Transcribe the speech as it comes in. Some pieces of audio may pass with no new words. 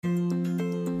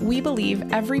We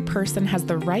believe every person has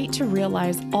the right to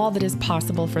realize all that is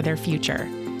possible for their future.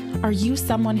 Are you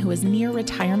someone who is near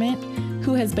retirement,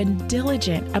 who has been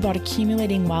diligent about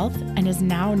accumulating wealth and is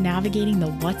now navigating the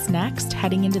what's next,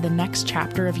 heading into the next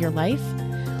chapter of your life?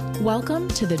 Welcome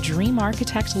to the Dream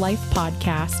Architect Life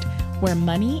podcast, where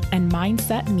money and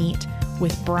mindset meet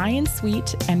with Brian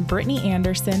Sweet and Brittany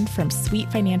Anderson from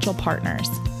Sweet Financial Partners.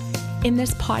 In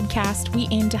this podcast, we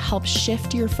aim to help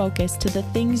shift your focus to the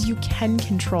things you can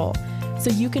control so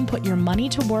you can put your money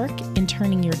to work in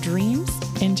turning your dreams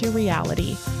into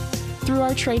reality. Through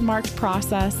our trademarked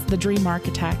process, The Dream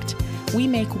Architect, we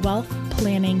make wealth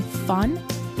planning fun,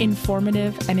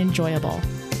 informative, and enjoyable.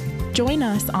 Join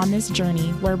us on this journey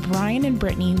where Brian and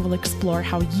Brittany will explore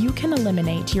how you can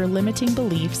eliminate your limiting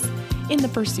beliefs in the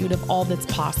pursuit of all that's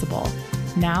possible.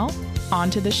 Now, on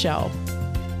to the show.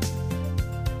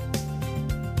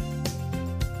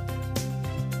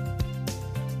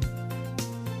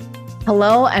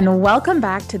 Hello, and welcome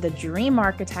back to the Dream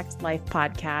Architect Life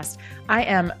podcast. I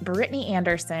am Brittany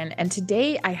Anderson, and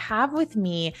today I have with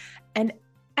me an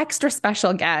extra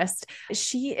special guest.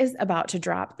 She is about to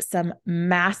drop some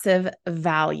massive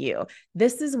value.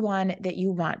 This is one that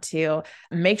you want to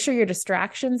make sure your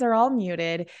distractions are all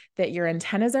muted, that your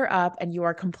antennas are up, and you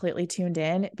are completely tuned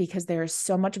in because there is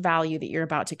so much value that you're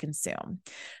about to consume.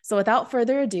 So without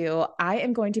further ado, I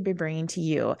am going to be bringing to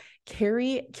you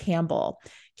Carrie Campbell.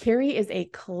 Carrie is a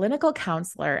clinical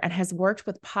counselor and has worked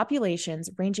with populations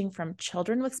ranging from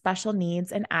children with special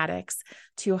needs and addicts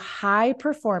to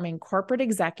high-performing corporate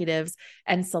executives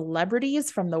and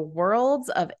celebrities from the worlds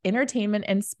of entertainment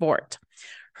and sport.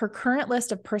 Her current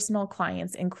list of personal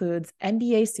clients includes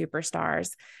NBA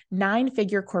superstars,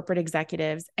 nine-figure corporate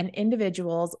executives, and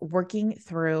individuals working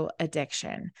through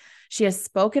addiction. She has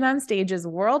spoken on stages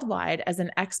worldwide as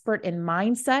an expert in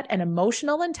mindset and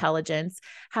emotional intelligence,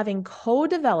 having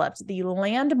co-developed the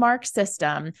landmark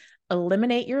system,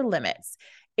 Eliminate Your Limits,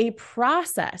 a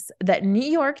process that New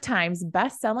York Times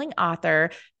bestselling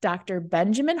author Dr.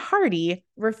 Benjamin Hardy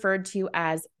referred to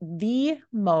as the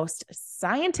most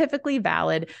scientifically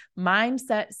valid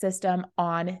mindset system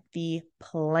on the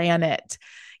planet.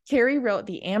 Carrie wrote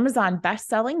the Amazon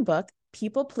bestselling book,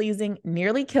 People Pleasing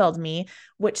Nearly Killed Me,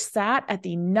 which sat at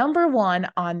the number one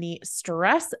on the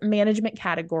stress management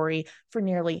category for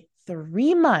nearly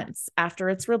 3 months after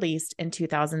its release in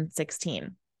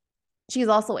 2016. She's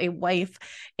also a wife,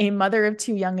 a mother of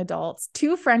 2 young adults,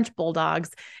 2 French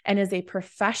bulldogs, and is a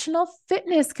professional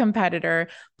fitness competitor,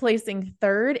 placing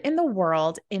 3rd in the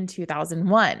world in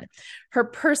 2001. Her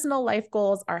personal life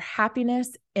goals are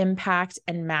happiness, impact,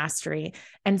 and mastery,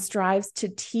 and strives to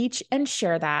teach and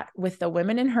share that with the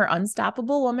women in her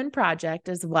Unstoppable Woman project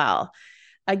as well.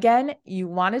 Again, you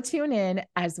want to tune in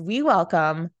as we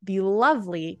welcome the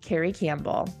lovely Carrie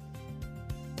Campbell.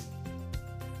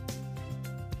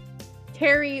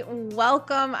 Carrie,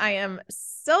 welcome. I am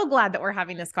so glad that we're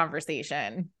having this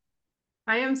conversation.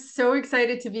 I am so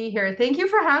excited to be here. Thank you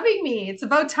for having me. It's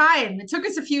about time. It took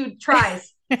us a few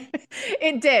tries.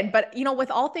 It did, but with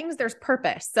all things, there's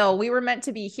purpose. So we were meant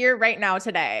to be here right now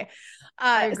today.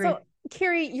 I agree. So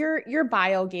Carrie, your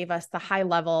bio gave us the high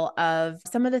level of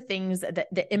some of the things that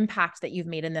the impact that you've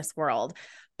made in this world.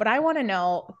 But I want to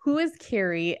know, who is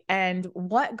Carrie and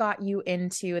what got you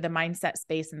into the mindset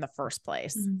space in the first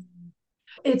place?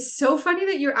 It's so funny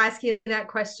that you're asking that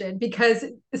question because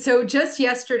just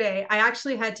yesterday, I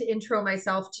actually had to intro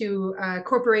myself to a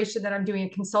corporation that I'm doing a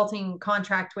consulting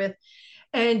contract with.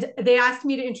 And they asked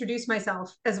me to introduce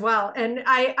myself as well. And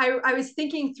I was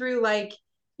thinking through my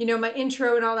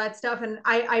intro and all that stuff. And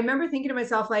I remember thinking to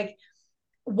myself,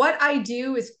 what I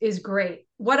do is great.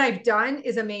 What I've done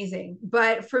is amazing.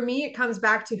 But for me, it comes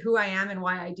back to who I am and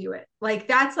why I do it.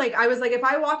 I was like, if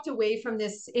I walked away from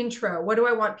this intro, what do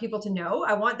I want people to know?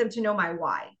 I want them to know my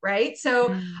why, right?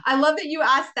 So I love that you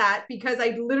asked that because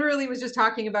I literally was just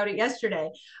talking about it yesterday.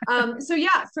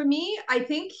 For me, I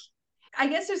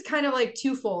guess there's kind of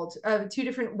twofold, 2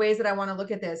 different ways that I want to look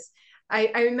at this.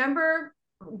 I remember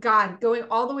going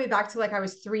all the way back to I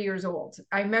was 3 years old.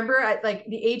 I remember at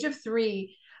the age of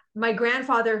 3, my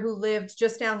grandfather, who lived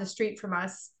just down the street from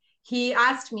us, he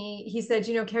asked me, he said,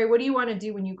 Carrie, what do you want to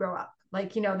do when you grow up?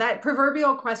 That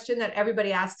proverbial question that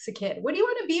everybody asks a kid, what do you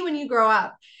want to be when you grow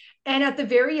up? And at the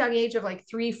very young age of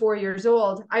 3, 4 years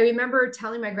old, I remember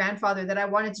telling my grandfather that I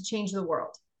wanted to change the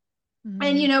world. Mm-hmm.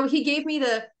 And,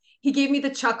 he gave me the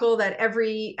chuckle that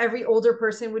every older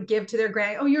person would give to their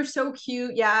grand. Oh, you're so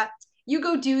cute. Yeah. You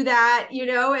go do that, and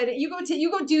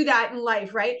you go do that in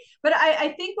life. Right. But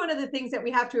I think one of the things that we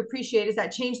have to appreciate is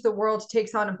that change the world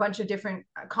takes on a bunch of different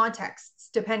contexts,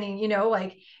 depending,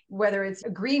 whether it's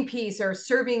Greenpeace or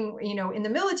serving, in the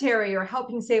military or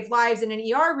helping save lives in an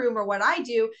ER room or what I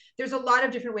do, there's a lot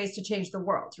of different ways to change the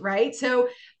world, right? So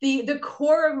the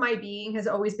core of my being has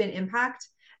always been impact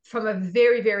from a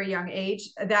very, very young age.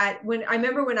 That when I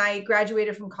remember when I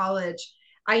graduated from college,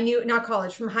 I knew, not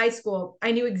college, from high school,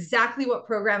 I knew exactly what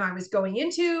program I was going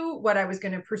into, what I was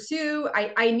going to pursue.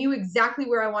 I knew exactly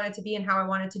where I wanted to be and how I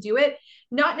wanted to do it.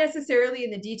 Not necessarily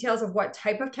in the details of what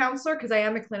type of counselor, because I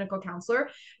am a clinical counselor,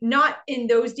 not in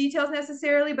those details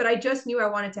necessarily, but I just knew I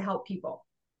wanted to help people.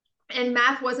 And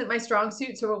math wasn't my strong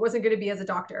suit, so it wasn't going to be as a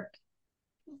doctor,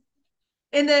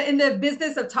 in the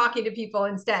business of talking to people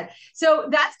instead. So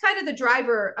that's kind of the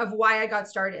driver of why I got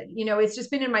started. It's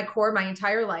just been in my core my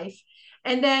entire life.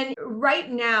 And then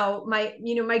right now,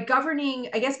 my governing,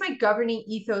 I guess my governing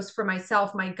ethos for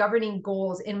myself, my governing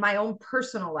goals in my own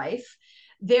personal life,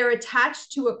 they're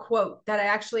attached to a quote that I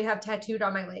actually have tattooed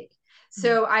on my leg.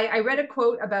 So I read a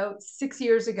quote about 6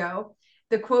 years ago.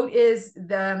 The quote is,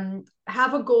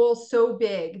 have a goal so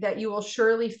big that you will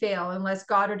surely fail unless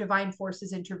God or divine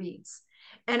forces intervenes.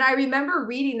 And I remember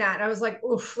reading that and I was like,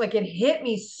 oof, like it hit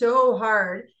me so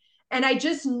hard. And I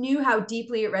just knew how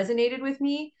deeply it resonated with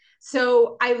me.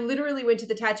 So I literally went to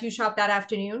the tattoo shop that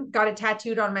afternoon, got it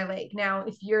tattooed on my leg. Now,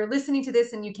 if you're listening to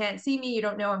this and you can't see me, you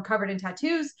don't know I'm covered in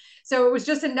tattoos. So it was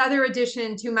just another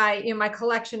addition to my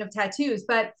collection of tattoos.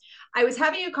 But I was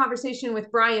having a conversation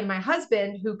with Brian, my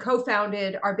husband, who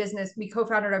co-founded our business. We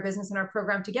co-founded our business and our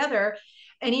program together.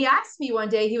 And he asked me one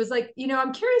day, he was like,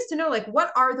 I'm curious to know, like,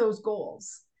 what are those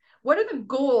goals? What are the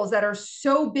goals that are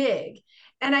so big?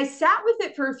 And I sat with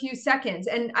it for a few seconds.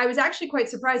 And I was actually quite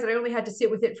surprised that I only had to sit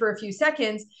with it for a few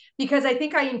seconds, because I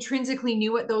think I intrinsically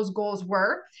knew what those goals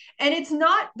were. And it's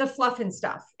not the fluff and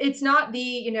stuff. It's not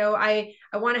I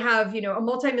want to have, a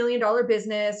multi-million-dollar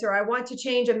business, or I want to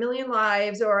change 1 million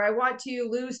lives, or I want to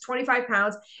lose 25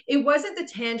 pounds. It wasn't the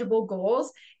tangible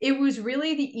goals. It was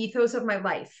really the ethos of my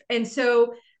life. And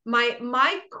so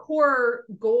my core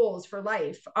goals for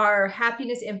life are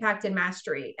happiness, impact, and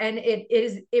mastery. And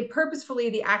it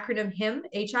purposefully the acronym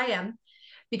HIM,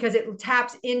 because it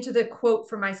taps into the quote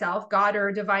for myself, God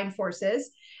or divine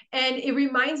forces. And it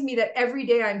reminds me that every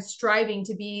day I'm striving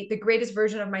to be the greatest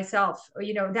version of myself.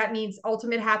 That means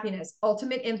ultimate happiness,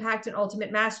 ultimate impact, and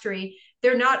ultimate mastery.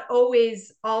 They're not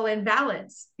always all in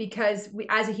balance, because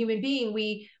as a human being,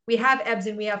 we have ebbs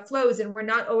and we have flows, and we're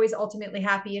not always ultimately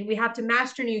happy, and we have to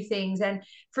master new things. And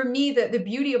for me, the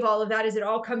beauty of all of that is it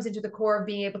all comes into the core of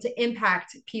being able to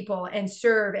impact people and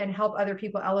serve and help other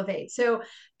people elevate. So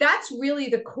that's really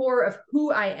the core of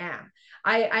who I am.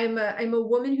 I'm a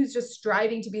woman who's just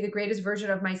striving to be the greatest version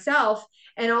of myself.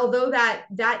 And although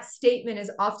that statement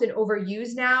is often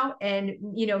overused now and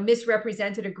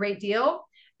misrepresented a great deal,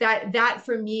 that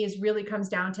for me is really comes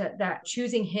down to that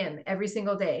choosing him every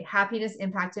single day, happiness,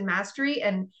 impact, and mastery,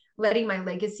 and letting my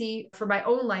legacy for my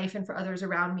own life and for others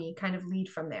around me kind of lead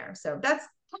from there. So that's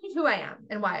kind of who I am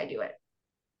and why I do it.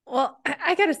 Well,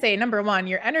 I got to say, number one,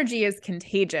 your energy is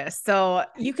contagious. So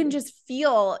you can just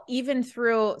feel, even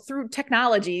through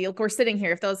technology. We're sitting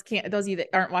here, if those of you that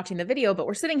aren't watching the video, but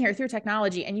we're sitting here through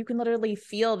technology, and you can literally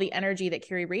feel the energy that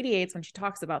Carrie radiates when she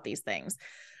talks about these things.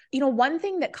 One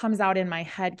thing that comes out in my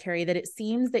head, Carrie, that it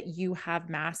seems that you have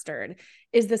mastered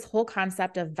is this whole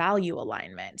concept of value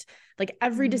alignment. Like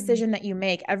every decision that you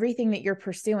make, everything that you're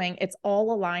pursuing, it's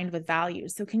all aligned with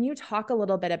values. So can you talk a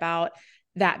little bit about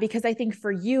that? Because I think for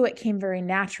you, it came very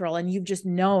natural, and you've just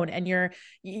known, and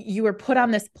you were put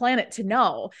on this planet to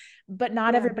know, but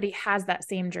not everybody has that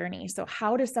same journey. So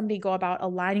how does somebody go about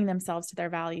aligning themselves to their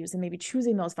values and maybe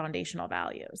choosing those foundational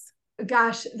values?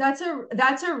 Gosh, that's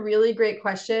a really great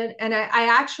question. And I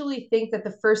actually think that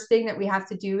the first thing that we have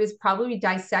to do is probably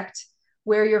dissect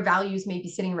where your values may be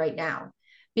sitting right now.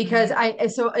 Because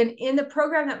in the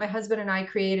program that my husband and I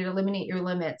created, Eliminate Your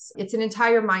Limits, it's an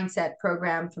entire mindset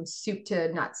program from soup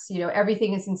to nuts.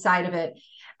 Everything is inside of it.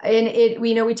 And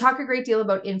we talk a great deal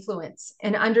about influence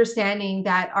and understanding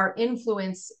that our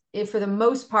influence, if for the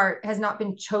most part, has not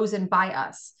been chosen by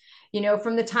us.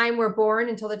 From the time we're born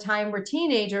until the time we're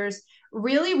teenagers,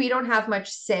 really, we don't have much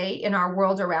say in our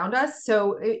world around us.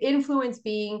 So influence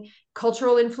being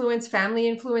cultural influence, family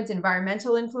influence,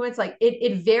 environmental influence, like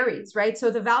it varies, right?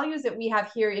 So the values that we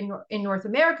have here in North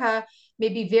America may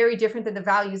be very different than the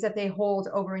values that they hold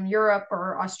over in Europe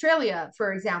or Australia,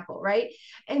 for example, right?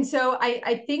 And so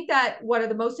I think that one of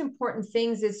the most important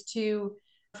things is to,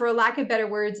 for lack of better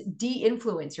words,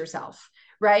 de-influence yourself,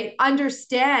 right?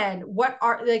 Understand what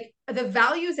are like the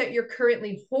values that you're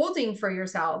currently holding for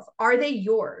yourself. Are they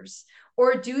yours?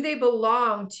 or do they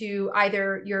belong to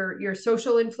either your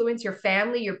social influence, your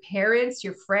family, your parents,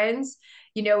 your friends?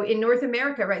 You know, in North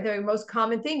America, right, the most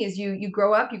common thing is you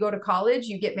grow up, you go to college,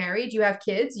 you get married, you have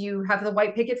kids, you have the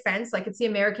white picket fence, like it's the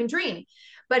American dream.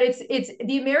 But it's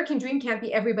the American dream can't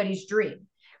be everybody's dream,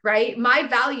 right? My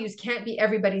values can't be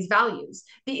everybody's values.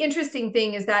 The interesting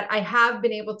thing is that I have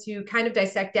been able to kind of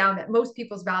dissect down that most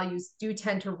people's values do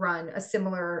tend to run a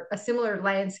similar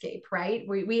landscape, right?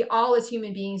 We all as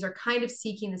human beings are kind of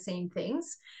seeking the same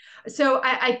things. So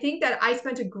I think that I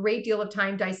spent a great deal of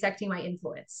time dissecting my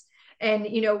influence and,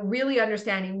 you know, really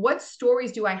understanding what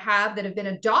stories do I have that have been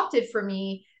adopted for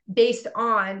me based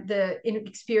on the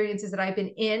experiences that I've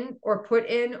been in or put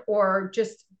in, or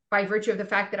just by virtue of the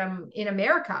fact that I'm in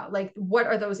America, like what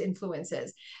are those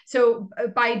influences? So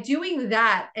by doing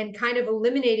that and kind of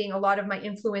eliminating a lot of my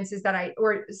influences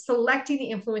or selecting the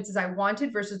influences I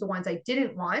wanted versus the ones I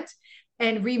didn't want,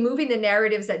 and removing the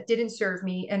narratives that didn't serve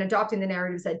me and adopting the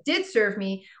narratives that did serve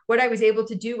me, what I was able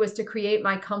to do was to create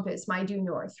my compass, my due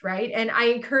north, right? And I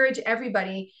encourage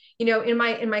everybody, you know, in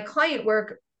my client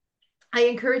work, I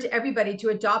encourage everybody to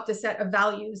adopt a set of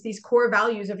values, these core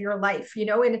values of your life, you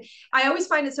know, and I always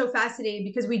find it so fascinating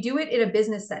because we do it in a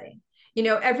business setting. You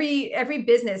know, every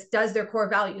business does their core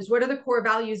values. What are the core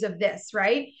values of this,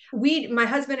 right? My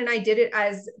husband and I did it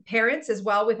as parents as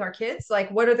well with our kids. Like,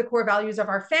 what are the core values of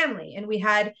our family? And we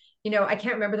had, you know, I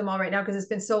can't remember them all right now because it's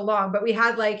been so long, but we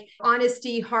had like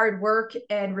honesty, hard work,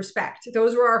 and respect.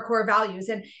 Those were our core values.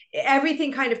 And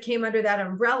everything kind of came under that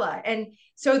umbrella. And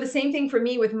so the same thing for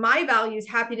me with my values,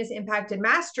 happiness, impact, and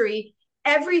mastery.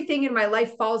 Everything in my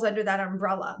life falls under that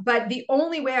umbrella. But the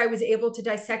only way I was able to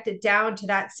dissect it down to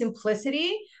that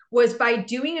simplicity was by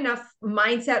doing enough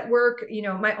mindset work, you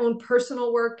know, my own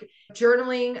personal work,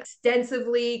 journaling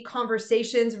extensively,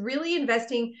 conversations, really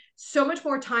investing so much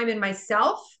more time in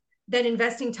myself than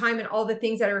investing time in all the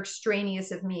things that are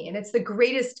extraneous of me. And it's the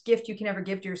greatest gift you can ever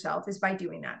give to yourself is by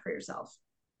doing that for yourself.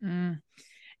 Mm.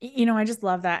 You know, I just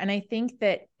love that. And I think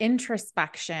that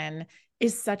introspection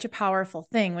is such a powerful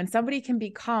thing. When somebody can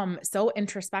become so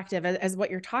introspective as what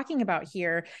you're talking about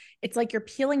here, it's like you're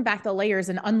peeling back the layers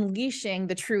and unleashing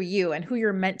the true you and who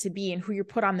you're meant to be and who you're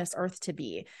put on this earth to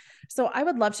be. So I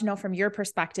would love to know from your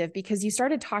perspective, because you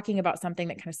started talking about something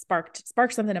that kind of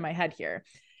sparked something in my head here.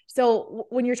 So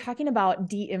when you're talking about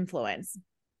de-influence,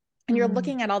 and you're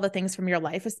looking at all the things from your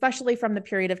life, especially from the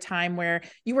period of time where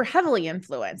you were heavily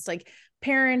influenced, like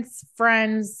parents,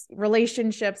 friends,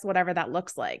 relationships, whatever that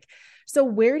looks like. So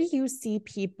where do you see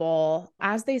people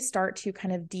as they start to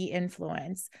kind of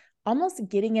de-influence, almost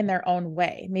getting in their own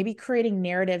way, maybe creating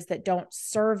narratives that don't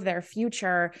serve their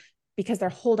future because they're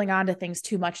holding on to things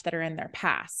too much that are in their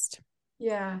past?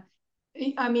 Yeah.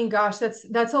 I mean, gosh,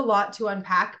 that's a lot to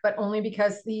unpack, but only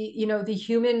because the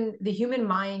human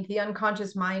mind, the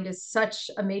unconscious mind is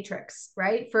such a matrix,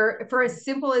 right? For as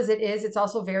simple as it is, it's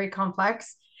also very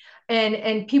complex.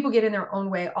 And people get in their own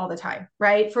way all the time,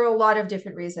 right? For a lot of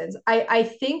different reasons. I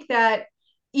think that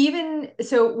even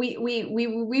so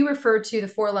we refer to the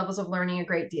four levels of learning a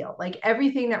great deal. Like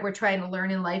everything that we're trying to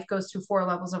learn in life goes through four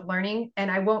levels of learning,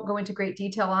 and I won't go into great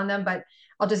detail on them, but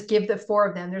I'll just give the four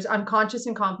of them. There's unconscious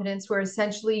incompetence, where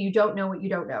essentially you don't know what you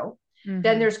don't know.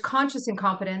 Then there's conscious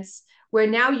incompetence, where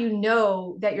now you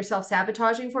know that you're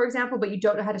self-sabotaging, for example, but you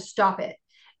don't know how to stop it.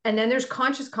 And then there's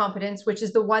conscious competence, which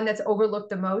is the one that's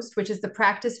overlooked the most, which is the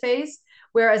practice phase,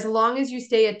 where as long as you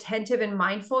stay attentive and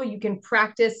mindful, you can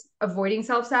practice avoiding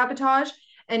self-sabotage.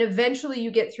 And eventually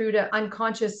you get through to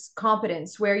unconscious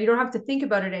competence, where you don't have to think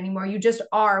about it anymore. You just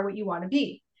are what you want to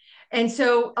be. And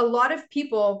so a lot of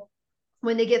people,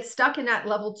 when they get stuck in that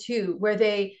level two, where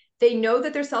they know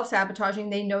that they're self-sabotaging,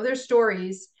 they know their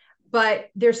stories, but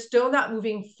they're still not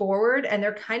moving forward, and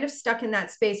they're kind of stuck in that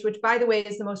space, which, by the way,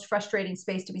 is the most frustrating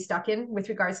space to be stuck in with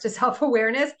regards to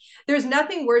self-awareness. There's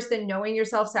nothing worse than knowing you're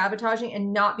self-sabotaging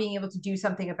and not being able to do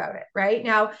something about it, right?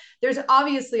 Now, there's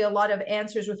obviously a lot of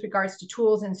answers with regards to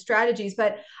tools and strategies,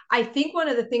 but I think one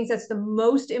of the things that's the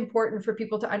most important for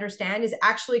people to understand is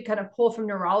actually kind of pull from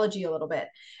neurology a little bit,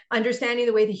 understanding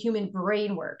the way the human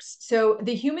brain works. So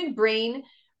the human brain,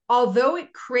 although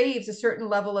it craves a certain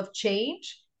level of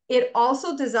change, it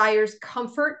also desires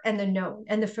comfort and the known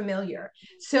and the familiar.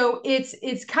 So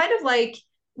it's kind of like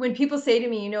when people say to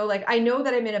me, you know, like, I know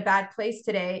that I'm in a bad place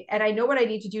today and I know what I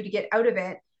need to do to get out of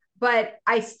it, but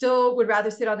I still would rather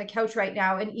sit on the couch right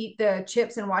now and eat the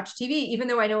chips and watch TV, even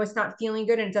though I know it's not feeling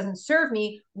good and it doesn't serve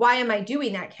me. Why am I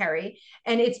doing that, Carrie?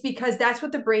 And it's because that's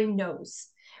what the brain knows,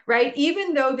 right?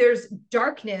 Even though there's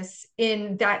darkness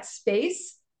in that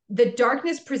space, the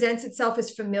darkness presents itself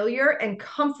as familiar and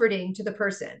comforting to the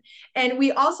person. And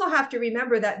we also have to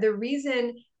remember that the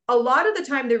reason a lot of the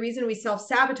time, the reason we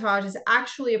self-sabotage is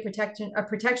actually a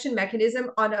protection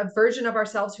mechanism on a version of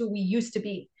ourselves who we used to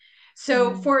be.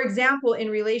 So Mm. for example, in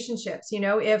relationships,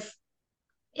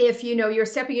 if you're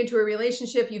stepping into a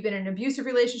relationship, you've been in an abusive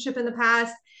relationship in the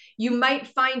past, you might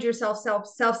find yourself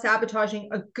self-sabotaging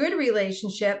a good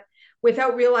relationship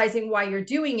without realizing why you're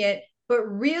doing it. But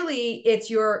really it's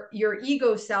your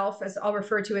ego self, as I'll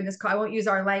refer to in this call. I won't use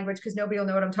our language because nobody will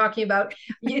know what I'm talking about.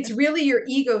 It's really your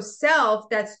ego self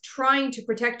that's trying to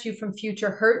protect you from future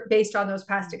hurt based on those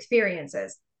past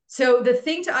experiences. So the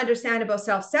thing to understand about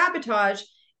self-sabotage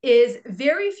is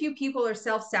very few people are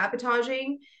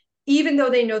self-sabotaging even though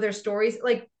they know their stories.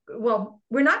 Like, well,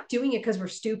 we're not doing it because we're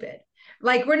stupid.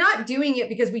 Like, we're not doing it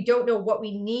because we don't know what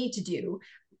we need to do.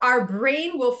 Our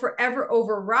brain will forever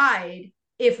override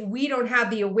if we don't have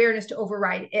the awareness to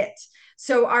override it.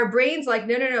 So our brain's like,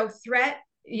 no, no, no, threat.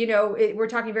 We're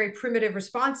talking very primitive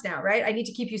response now, right? I need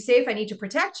to keep you safe. I need to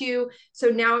protect you. So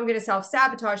now I'm going to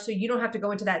self-sabotage so you don't have to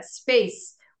go into that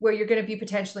space where you're going to be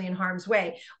potentially in harm's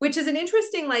way, which is an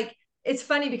interesting, like, it's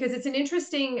funny because it's an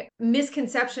interesting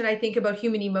misconception, I think, about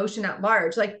human emotion at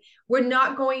large. Like, we're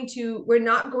not going to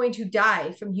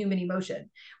die from human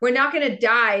emotion. We're not going to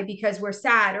die because we're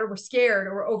sad or we're scared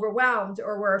or we're overwhelmed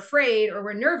or we're afraid or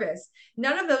we're nervous.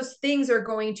 None of those things are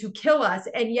going to kill us,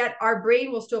 and yet our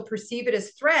brain will still perceive it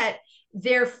as threat.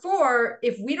 Therefore,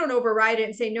 if we don't override it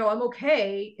and say, no, I'm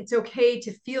okay, it's okay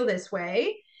to feel this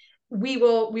way, we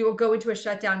will go into a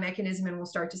shutdown mechanism and we'll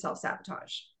start to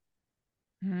self-sabotage.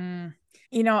 Mm.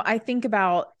 I think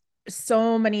about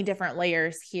so many different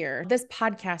layers here. This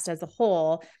podcast as a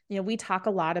whole, we talk a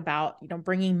lot about,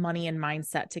 bringing money and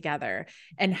mindset together,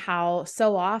 and how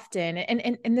so often,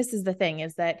 and this is the thing,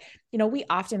 is that, we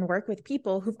often work with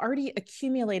people who've already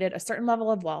accumulated a certain level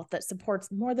of wealth that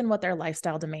supports more than what their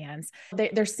lifestyle demands.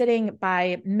 They're sitting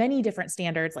by many different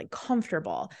standards, like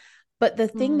comfortable. But the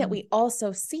thing that we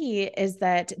also see is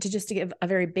that, to give a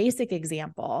very basic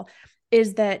example,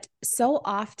 is that so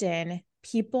often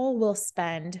people will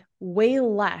spend way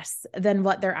less than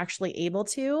what they're actually able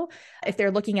to, if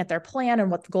they're looking at their plan and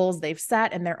what goals they've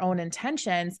set and their own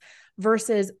intentions,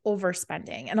 versus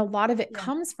overspending. And a lot of it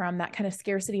comes from that kind of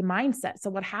scarcity mindset.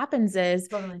 So what happens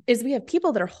Totally. is we have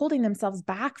people that are holding themselves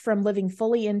back from living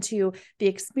fully into the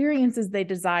experiences they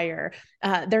desire,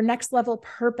 their next level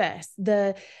purpose,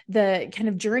 the kind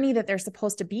of journey that they're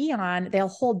supposed to be on. They'll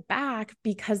hold back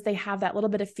because they have that little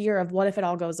bit of fear of, what if it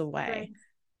all goes away? Right.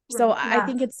 So Right. I Yeah.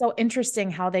 think it's so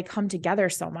interesting how they come together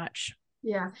so much.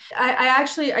 Yeah.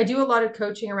 I do a lot of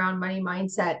coaching around money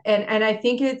mindset. And I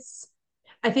think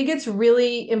it's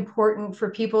really important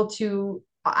for people to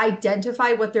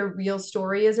identify what their real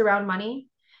story is around money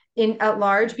in at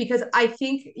large, because I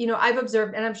think, I've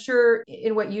observed, and I'm sure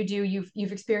in what you do,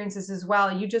 you've experienced this as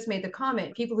well. You just made the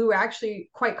comment, people who are actually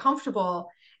quite comfortable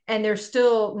and they're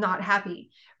still not happy,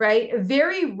 right?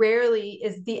 Very rarely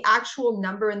is the actual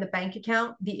number in the bank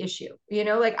account the issue.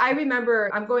 Like, I remember,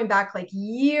 I'm going back like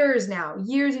years now,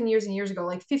 years and years and years ago,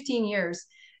 like 15 years.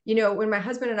 When my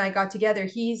husband and I got together,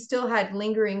 he still had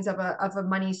lingerings of a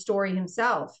money story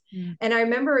himself. Mm. And I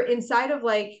remember inside of,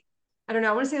 like, I don't know,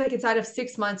 I want to say like inside of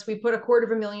 6 months, we put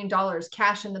 $250,000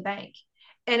 cash in the bank.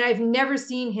 And I've never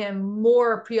seen him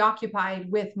more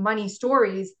preoccupied with money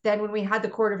stories than when we had the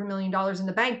 $250,000 in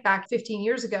the bank back 15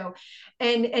 years ago.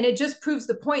 And it just proves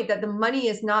the point that the money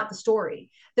is not the story.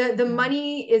 The Yeah.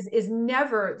 money is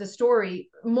never the story.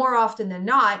 More often than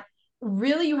not,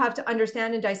 really, you have to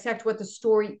understand and dissect what the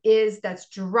story is that's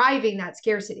driving that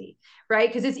scarcity, right?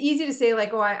 Because it's easy to say,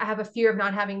 like, oh, I have a fear of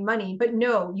not having money. But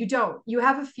no, you don't. You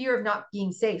have a fear of not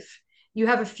being safe. You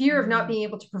have a fear of not Mm. being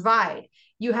able to provide.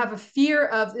 You have a fear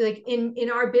of, like, in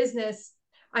our business,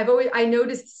 I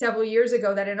noticed several years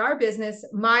ago that in our business,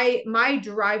 my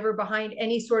driver behind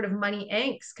any sort of money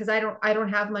angst, because I don't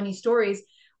have money stories,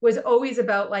 was always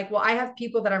about, like, well, I have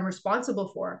people that I'm responsible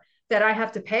for that I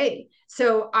have to pay.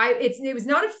 So it was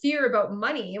not a fear about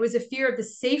money. It was a fear of the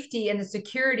safety and the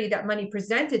security that money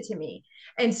presented to me.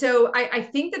 And so I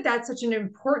think that that's such an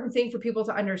important thing for people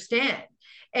to understand.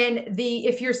 And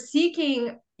if you're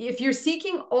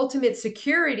seeking ultimate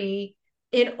security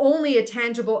in only a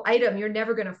tangible item, you're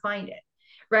never going to find it.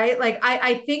 Right. Like,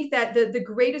 I think that the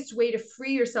greatest way to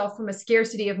free yourself from a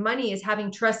scarcity of money is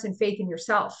having trust and faith in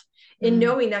yourself, in Mm.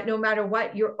 knowing that no matter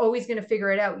what, you're always going to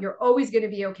figure it out. You're always going to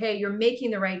be okay. You're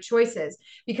making the right choices.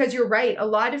 Because you're right. A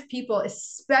lot of people,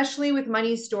 especially with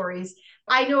money stories,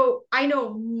 I know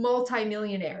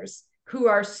multimillionaires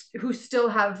who still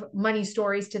have money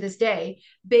stories to this day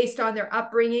based on their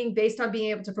upbringing, based on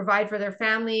being able to provide for their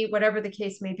family, whatever the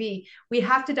case may be. We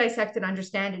have to dissect and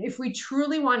understand it. If we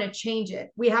truly want to change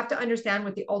it, we have to understand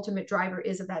what the ultimate driver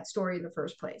is of that story in the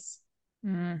first place.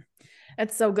 Mm.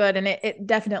 It's so good. And it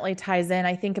definitely ties in.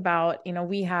 I think about,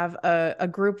 we have a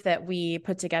group that we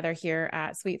put together here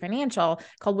at Sweet Financial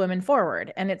called Women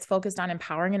Forward. And it's focused on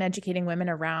empowering and educating women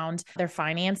around their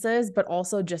finances, but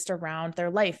also just around their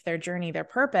life, their journey, their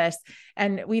purpose.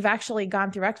 And we've actually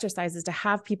gone through exercises to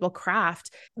have people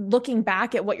craft looking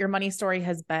back at what your money story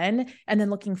has been, and then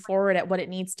looking forward at what it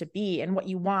needs to be and what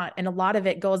you want. And a lot of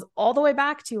it goes all the way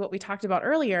back to what we talked about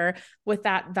earlier with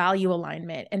that value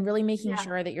alignment and really making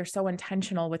sure that you're so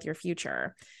intentional with your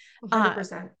future.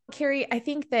 100%. Carrie, I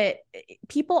think that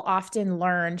people often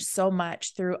learn so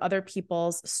much through other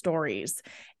people's stories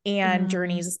and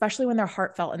journeys, especially when they're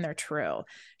heartfelt and they're true.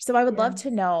 So I would love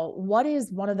to know, what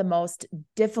is one of the most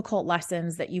difficult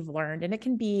lessons that you've learned? And it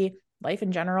can be life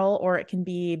in general, or it can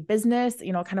be business,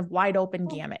 kind of wide open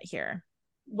gamut here.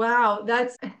 Wow,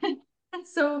 that's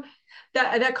so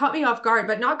that caught me off guard,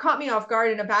 but not caught me off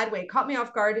guard in a bad way. Caught me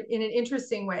off guard in an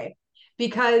interesting way,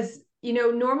 because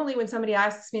normally when somebody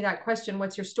asks me that question,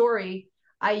 what's your story?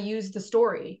 I use the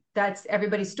story. That's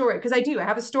everybody's story, because I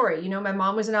have a story. My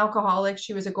mom was an alcoholic.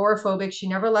 She was agoraphobic. She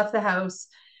never left the house.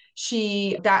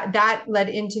 That led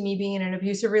into me being in an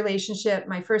abusive relationship.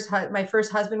 My first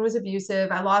husband was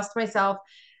abusive. I lost myself.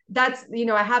 That's,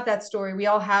 I have that story. We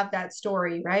all have that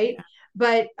story, right? Yeah.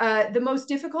 But the most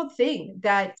difficult thing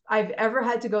that I've ever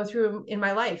had to go through in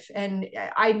my life, and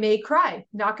I may cry,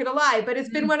 not gonna lie, but it's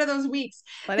been one of those weeks.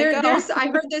 Let it go. I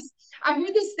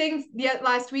heard this thing yet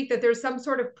last week, that there's some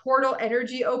sort of portal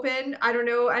energy open. I don't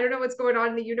know what's going on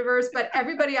in the universe, but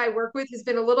everybody I work with has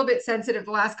been a little bit sensitive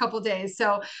the last couple of days.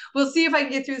 So we'll see if I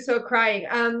can get through this without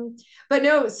crying. But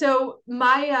no, so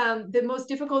my the most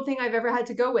difficult thing I've ever had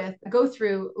to go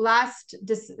through last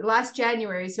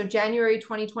January, so January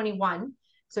 2021,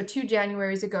 so 2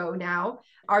 Januaries ago now,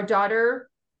 our daughter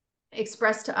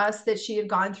expressed to us that she had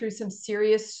gone through some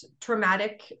serious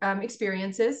traumatic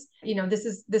experiences. This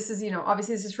is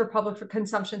obviously this is for public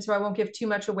consumption, so I won't give too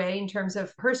much away in terms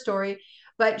of her story.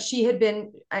 But she had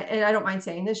been, and I don't mind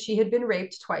saying this, she had been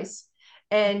raped twice,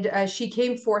 and she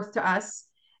came forth to us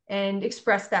and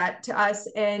expressed that to us,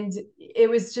 and it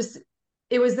was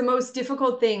the most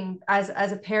difficult thing as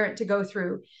a parent to go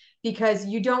through, because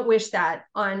you don't wish that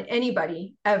on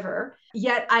anybody ever.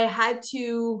 Yet I had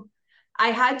to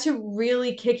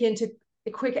really kick into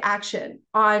quick action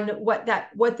on what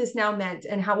this now meant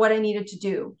and what I needed to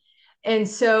do. And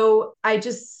so I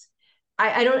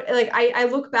don't like, I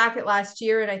look back at last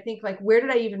year and I think, like, where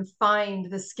did I even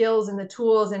find the skills and the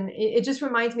tools? And it just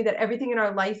reminds me that everything in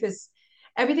our life is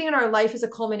a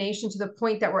culmination to the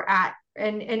point that we're at.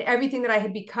 And everything that I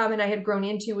had become and I had grown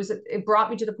into it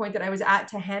brought me to the point that I was at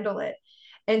to handle it.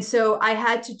 And so I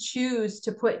had to choose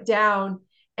to put down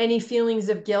any feelings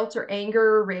of guilt or anger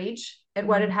or rage at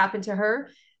what had happened to her,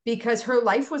 because her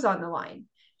life was on the line.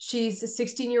 She's a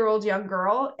 16-year-old young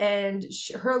girl, and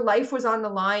her life was on the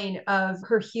line of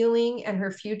her healing and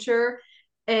her future.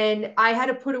 And I had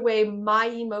to put away my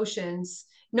emotions,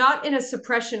 not in a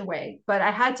suppression way, but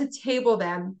I had to table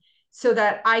them so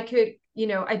that I could,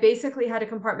 I basically had to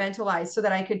compartmentalize so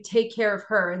that I could take care of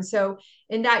her. And so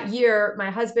in that year,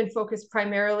 my husband focused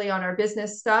primarily on our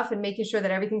business stuff and making sure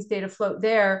that everything stayed afloat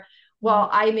there, while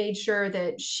I made sure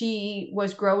that she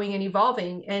was growing and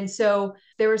evolving. And so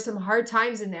there were some hard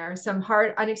times in there, some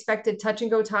hard, unexpected touch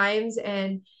and go times.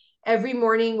 And every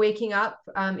morning waking up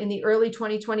in the early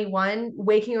 2021,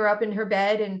 waking her up in her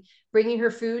bed and bringing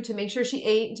her food to make sure she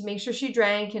ate and to make sure she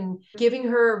drank and giving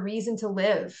her a reason to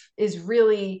live is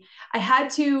really, I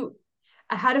had to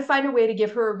find a way to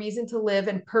give her a reason to live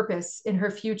and purpose in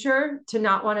her future, to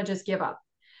not want to just give up.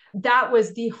 That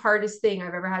was the hardest thing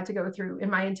I've ever had to go through in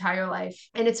my entire life.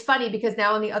 And it's funny because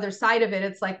now on the other side of it,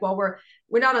 it's like, well,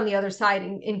 we're not on the other side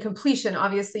in completion.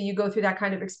 Obviously, you go through that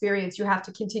kind of experience, you have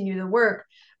to continue the work.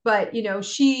 But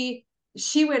she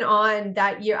went on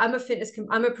that year. I'm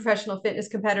a professional fitness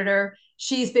competitor.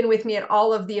 She's been with me at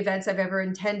all of the events I've ever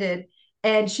attended.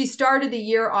 And she started the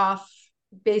year off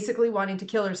basically wanting to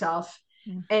kill herself.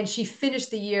 And she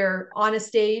finished the year on a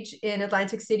stage in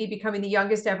Atlantic City, becoming the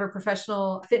youngest ever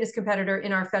professional fitness competitor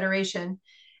in our federation,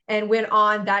 and went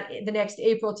on the next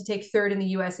April to take third in the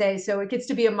USA. So it gets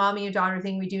to be a mommy and daughter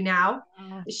thing we do now.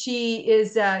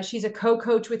 She's a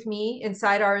co-coach with me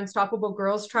inside our Unstoppable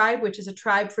Girls Tribe, which is a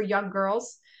tribe for young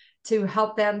girls to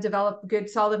help them develop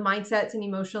good, solid mindsets and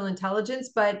emotional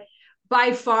intelligence. But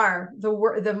by far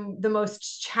the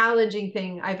most challenging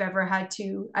thing I've ever had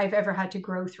to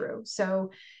grow through.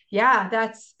 So yeah,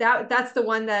 that's the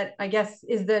one that I guess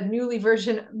is the newly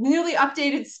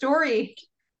updated story.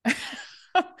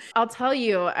 I'll tell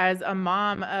you, as a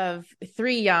mom of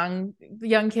three young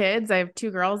kids, I have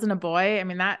two girls and a boy. I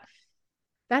mean, that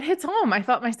hits home. I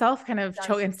felt myself kind of It does.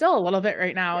 choking, still a little bit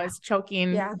right now, Yeah. is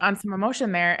choking Yeah. on some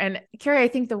emotion there. And Carrie, I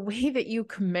think the way that you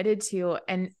committed to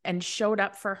and showed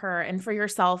up for her and for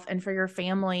yourself and for your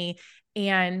family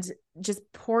and just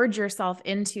poured yourself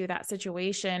into that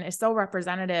situation is so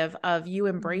representative of you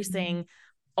Mm-hmm. embracing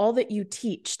all that you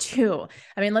teach too.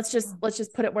 I mean, let's just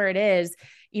put it where it is.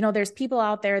 There's people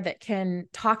out there that can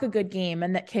talk a good game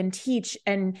and that can teach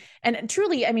and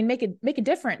truly, I mean, make a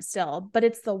difference still, but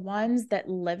it's the ones that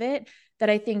live it that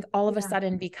I think all of a Yeah.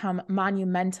 sudden become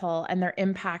monumental and their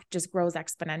impact just grows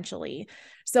exponentially.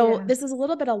 So Yeah. this is a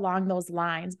little bit along those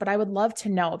lines, but I would love to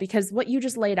know, because what you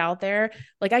just laid out there,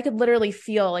 like I could literally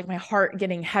feel like my heart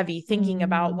getting heavy thinking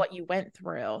about Mm-hmm. what you went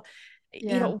through.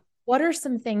 Yeah. What are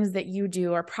some things that you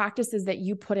do or practices that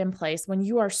you put in place when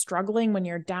you are struggling, when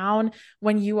you're down,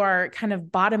 when you are kind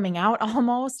of bottoming out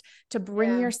almost, to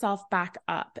bring Yeah. yourself back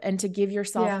up and to give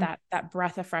yourself Yeah. that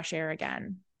breath of fresh air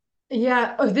again?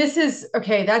 Yeah. Oh, this is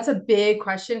okay. That's a big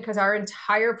question because our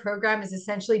entire program is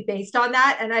essentially based on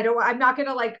that. And I'm not going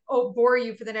to like, bore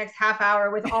you for the next half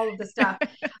hour with all of the stuff.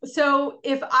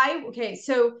 Okay.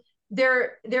 So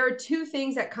there are two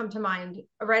things that come to mind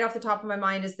right off the top of my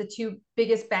mind is the two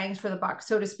biggest bangs for the buck,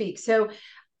 so to speak. So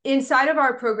inside of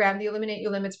our program, the Eliminate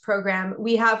Your Limits program,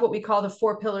 we have what we call the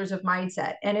 4 pillars of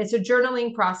mindset. And it's a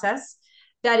journaling process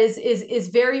that is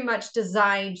very much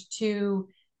designed to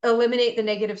eliminate the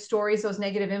negative stories, those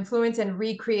negative influence, and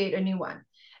recreate a new one.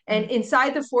 And Mm,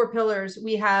 inside the 4 pillars,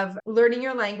 we have learning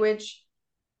your language,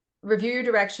 review your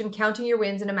direction, counting your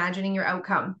wins, and imagining your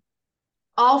outcome.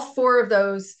 All 4 of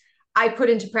those I put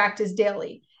into practice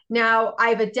daily. Now,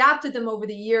 I've adapted them over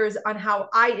the years on how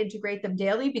I integrate them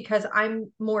daily because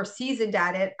I'm more seasoned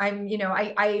at it.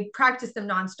 I practice them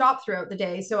nonstop throughout the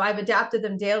day. So I've adapted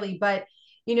them daily. But,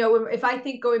 if I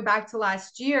think going back to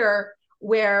last year,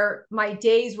 where my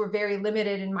days were very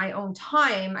limited in my own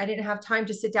time, I didn't have time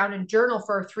to sit down and journal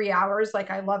for 3 hours like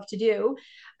I love to do.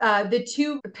 The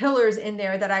 2 pillars in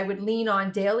there that I would lean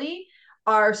on daily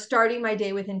are starting my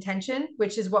day with intention,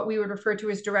 which is what we would refer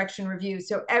to as direction review.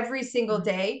 So every single mm,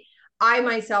 day, I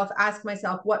myself ask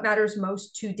myself, what matters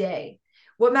most today?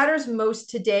 What matters most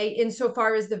today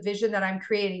insofar as the vision that I'm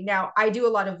creating? Now, I do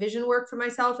a lot of vision work for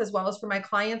myself as well as for my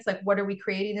clients. Like, what are we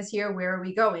creating this year? Where are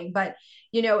we going? But,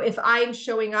 if I'm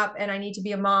showing up and I need to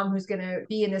be a mom who's going to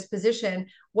be in this position,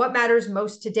 what matters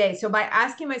most today? So, by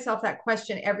asking myself that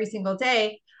question every single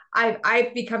day,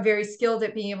 I've become very skilled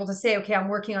at being able to say, okay, I'm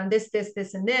working on this,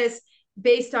 and this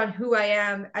based on who I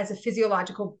am as a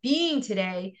physiological being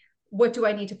today. What do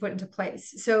I need to put into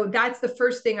place? So that's the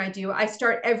first thing I do. I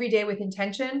start every day with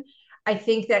intention. I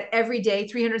think that every day,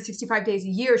 365 days a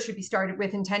year, should be started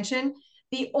with intention.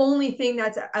 The only thing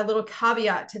that's a little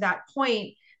caveat to that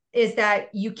point is that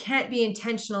you can't be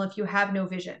intentional if you have no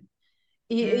vision.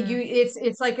 mm.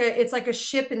 It's like a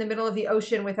ship in the middle of the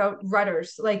ocean without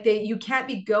rudders. Like, you can't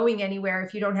be going anywhere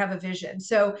if you don't have a vision.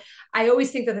 So I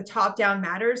always think that the top down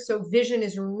matters. So vision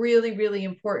is really, really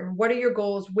important. What are your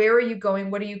goals? Where are you going?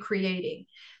 What are you creating?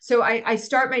 So I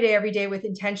start my day every day with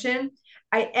intention.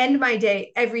 I end my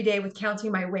day every day with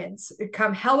counting my wins.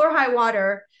 Come hell or high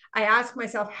water, I ask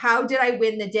myself, how did I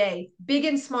win the day, big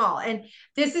and small? And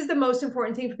this is the most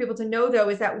important thing for people to know, though,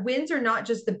 is that wins are not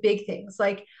just the big things.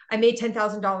 Like, I made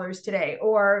 $10,000 today,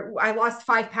 or I lost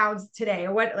 5 pounds today,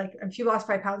 or what. Like, if you lost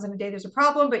 5 pounds in a day, there's a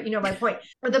problem, but you know my point.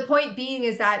 But the point being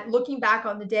is that looking back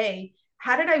on the day,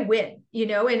 how did I win?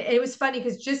 And it was funny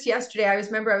because just yesterday, I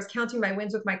was counting my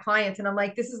wins with my clients, and I'm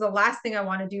like, this is the last thing I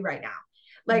want to do right now.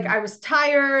 Like, Mm. I was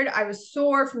tired, I was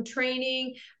sore from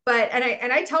training,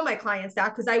 and I tell my clients that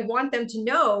because I want them to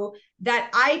know that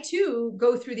I too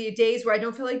go through the days where I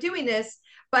don't feel like doing this,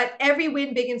 but every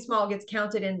win, big and small, gets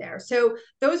counted in there. So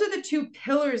those are the 2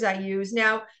 pillars I use.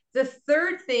 Now, the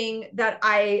third thing that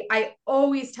I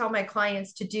always tell my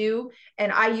clients to do,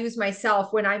 and I use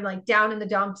myself when I'm like down in the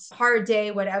dumps, hard day,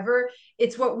 whatever,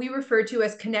 it's what we refer to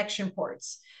as connection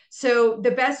ports. So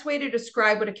the best way to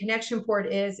describe what a connection port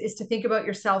is to think about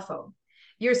your cell phone.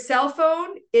 Your cell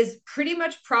phone is pretty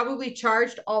much probably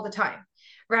charged all the time,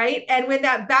 right? And when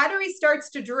that battery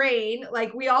starts to drain,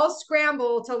 like, we all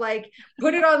scramble to like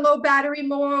put it on low battery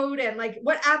mode, and like,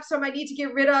 what apps do I need to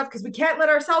get rid of, because we can't let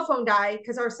our cell phone die,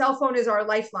 because our cell phone is our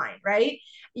lifeline, right?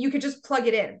 You could just plug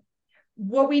it in.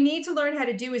 What we need to learn how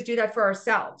to do is do that for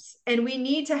ourselves. And we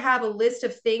need to have a list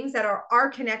of things that are our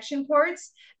connection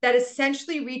ports that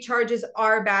essentially recharges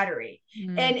our battery.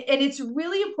 Mm, And it's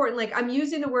really important. Like, I'm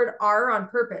using the word "our" on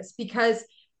purpose because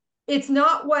it's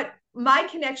not what my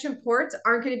connection ports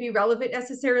aren't going to be relevant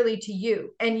necessarily to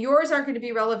you, and yours aren't going to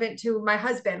be relevant to my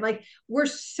husband. Like, we're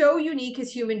so unique as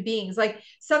human beings. Like,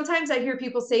 sometimes I hear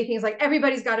people say things like,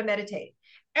 everybody's got to meditate,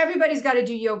 everybody's got to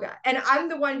do yoga, and I'm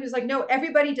the one who's like, no,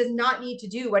 everybody does not need to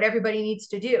do what everybody needs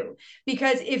to do.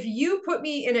 Because if you put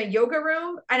me in a yoga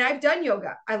room, and I've done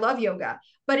yoga, I love yoga,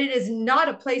 but it is not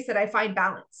a place that I find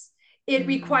balance. It mm,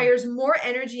 requires more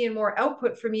energy and more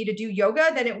output for me to do yoga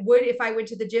than it would if I went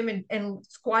to the gym and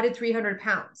squatted 300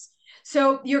 pounds.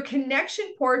 So your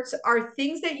connection ports are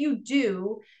things that you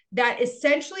do that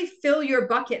essentially fill your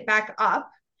bucket back up.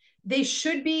 They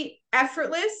should be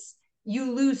effortless.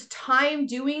 You lose time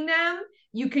doing them.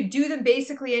 You could do them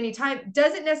basically anytime.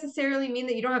 Doesn't necessarily mean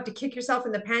that you don't have to kick yourself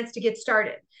in the pants to get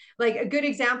started. Like, a good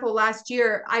example, last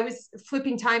year, I was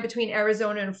flipping time between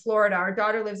Arizona and Florida. Our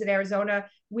daughter lives in Arizona.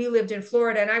 We lived in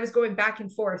Florida, and I was going back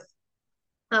and forth.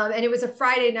 And it was a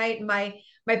Friday night, and my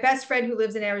best friend who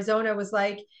lives in Arizona was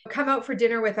like, "Come out for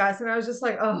dinner with us." And I was just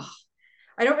like, "Oh,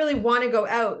 I don't really want to go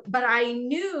out." But I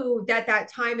knew that that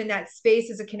time and that space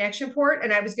is a connection port,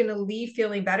 and I was going to leave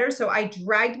feeling better. So I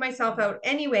dragged myself out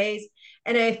anyways.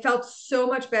 And I felt so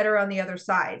much better on the other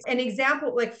side. An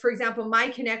example, like, for example, my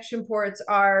connection ports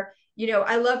are,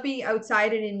 I love being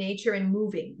outside and in nature and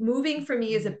moving. Moving for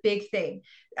me is mm, a big thing.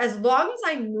 As long as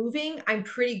I'm moving, I'm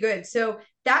pretty good. So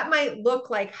that might look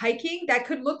like hiking. That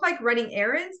could look like running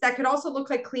errands. That could also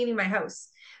look like cleaning my house.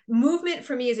 Movement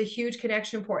for me is a huge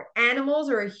connection port.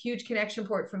 Animals are a huge connection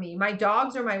port for me. My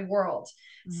dogs are my world.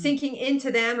 mm. Sinking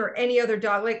into them or any other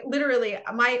dog, like, literally,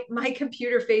 my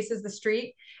computer faces the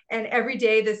street, and every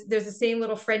day there's the same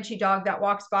little Frenchie dog that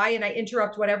walks by, and I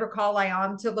interrupt whatever call I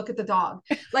am to look at the dog.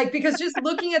 Like, because just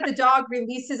looking at the dog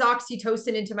releases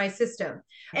oxytocin into my system.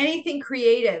 Anything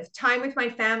creative, time with my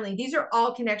family, these are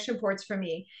all connection ports for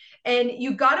me. And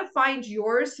you got to find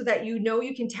yours so that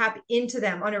you can tap into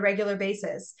them on a regular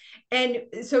basis. And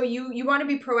so you want to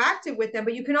be proactive with them,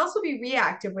 but you can also be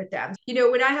reactive with them.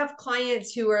 When I have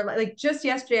clients who are like, just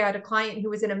yesterday I had a client who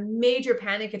was in a major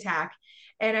panic attack,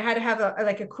 and I had to have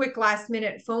a quick last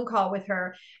minute phone call with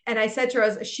her. And I said to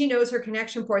her, she knows her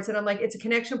connection ports, and I'm like, it's a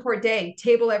connection port day,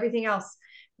 table everything else.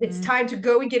 It's Mm. time to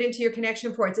go and get into your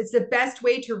connection ports. It's the best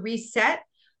way to reset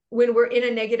when we're in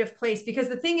a negative place. Because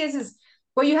the thing is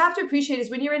what you have to appreciate is,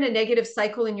 when you're in a negative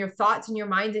cycle in your thoughts and your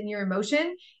mind and your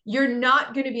emotion, you're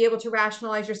not going to be able to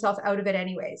rationalize yourself out of it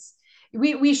anyways.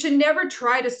 We should never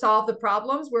try to solve the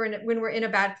problems when we're in a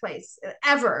bad place,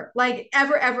 ever, like,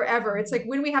 ever, ever, ever. It's like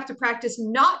when we have to practice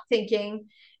not thinking,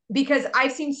 because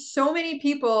I've seen so many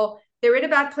people, they're in a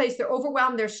bad place, they're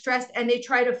overwhelmed, they're stressed, and they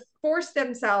try to force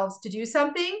themselves to do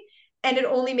something, and it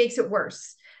only makes it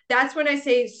worse. That's when I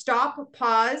say stop,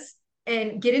 pause,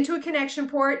 and get into a connection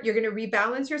port. You're going to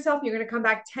rebalance yourself. You're going to come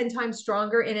back 10 times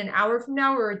stronger in an hour from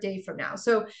now or a day from now.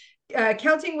 So,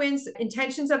 counting wins,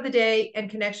 intentions of the day, and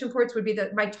connection ports would be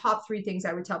my top three things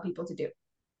I would tell people to do.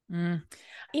 Mm.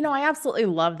 I absolutely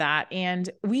love that. And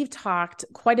we've talked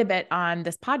quite a bit on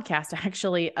this podcast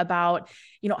actually about,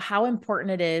 how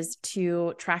important it is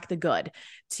to track the good,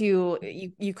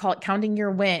 you call it counting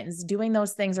your wins, doing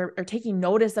those things, or taking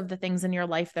notice of the things in your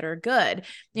life that are good.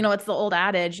 It's the old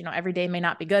adage, every day may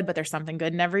not be good, but there's something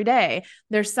good in every day.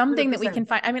 There's something that we 100%. can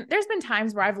find. I mean, there's been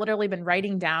times where I've literally been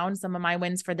writing down some of my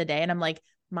wins for the day, and I'm like,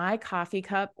 my coffee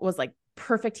cup was like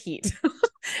perfect heat.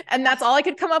 And that's all I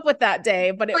could come up with that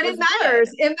day, but it But it was matters.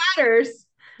 good. It matters.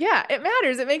 Yeah, it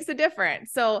matters. It makes a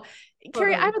difference. So,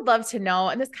 Carrie, I Totally. would love to know,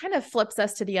 and this kind of flips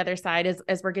us to the other side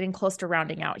as we're getting close to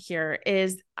rounding out here,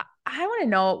 is I want to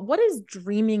know, what does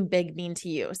dreaming big mean to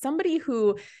you? Somebody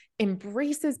who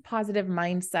embraces positive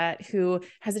mindset, who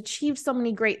has achieved so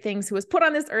many great things, who was put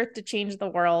on this earth to change the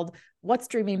world. What's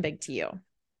dreaming big to you?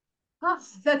 Oh,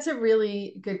 that's a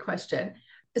really good question.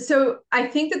 So I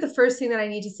think that the first thing that I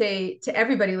need to say to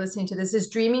everybody listening to this is,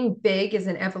 dreaming big is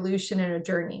an evolution and a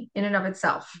journey in and of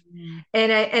itself. Mm,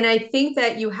 And I think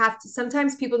that you have to,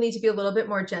 sometimes people need to be a little bit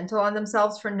more gentle on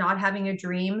themselves for not having a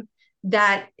dream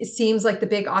that seems like the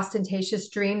big ostentatious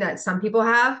dream that some people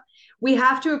have. We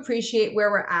have to appreciate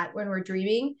where we're at when we're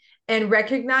dreaming, and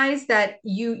recognize that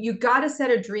you got to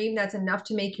set a dream that's enough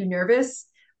to make you nervous,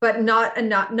 but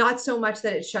not so much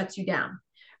that it shuts you down.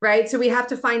 Right. So we have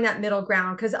to find that middle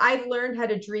ground, because I've learned how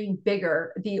to dream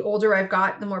bigger the older I've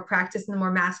got, the more practice and the more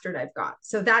mastered I've got.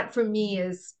 So that for me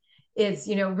is,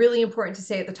 really important to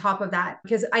say at the top of that,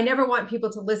 because I never want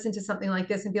people to listen to something like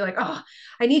this and be like, oh,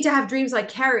 I need to have dreams like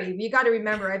Carrie. You got to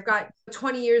remember, I've got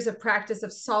 20 years of practice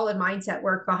of solid mindset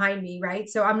work behind me, right?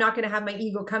 So I'm not going to have my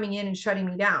ego coming in and shutting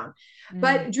me down. Mm,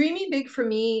 But dreaming big for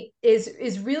me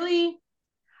is really,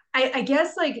 I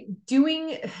guess, like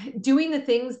doing the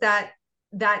things that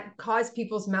cause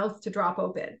people's mouth to drop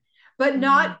open, but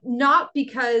mm, not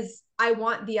because I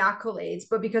want the accolades,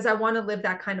 but because I want to live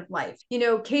that kind of life.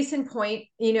 Case in point,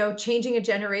 changing a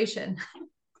generation.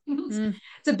 mm.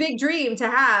 It's a big dream to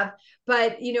have,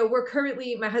 but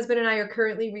my husband and I are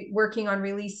currently working on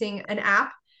releasing an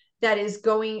app that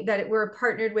we're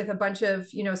partnered with a bunch of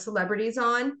celebrities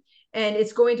on, and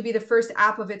it's going to be the first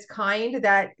app of its kind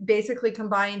that basically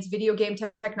combines video game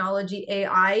technology,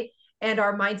 AI, and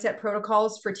our mindset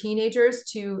protocols for teenagers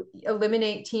to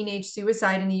eliminate teenage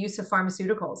suicide and the use of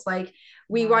pharmaceuticals. Like,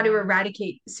 we want to Wow.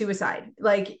 eradicate suicide.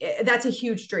 Like, that's a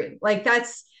huge dream. Like,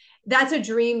 that's a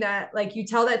dream that, like, you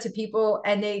tell that to people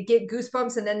and they get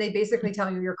goosebumps, and then they basically tell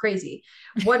you you're crazy.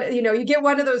 You get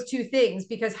one of those two things,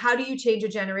 because how do you change a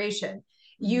generation?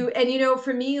 Mm,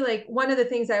 For me, like, one of the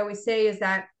things I always say is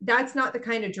that that's not the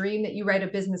kind of dream that you write a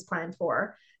business plan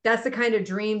for. That's the kind of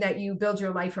dream that you build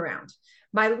your life around.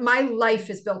 My life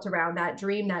is built around that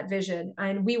dream, that vision,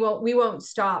 and we won't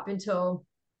stop until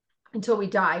we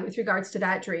die with regards to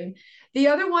that dream. The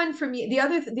other one for me,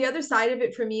 the other side of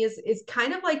it for me is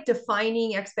kind of like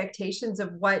defining expectations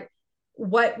of what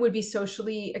would be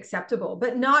socially acceptable,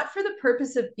 but not for the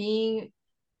purpose of being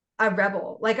a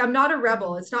rebel. Like, I'm not a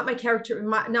rebel. mm, It's not my character.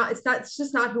 It's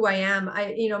just not who I am.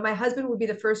 My husband would be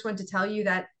the first one to tell you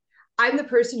that I'm the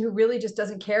person who really just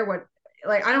doesn't care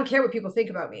like, I don't care what people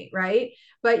think about me. Right.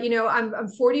 But, I'm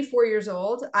 44 years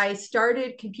old. I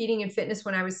started competing in fitness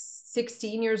when I was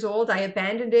 16 years old. I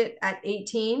abandoned it at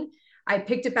 18. I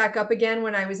picked it back up again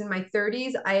when I was in my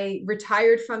 30s. I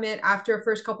retired from it after a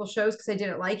first couple shows because I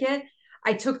didn't like it.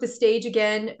 I took the stage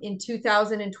again in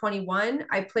 2021.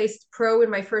 I placed pro in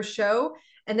my first show,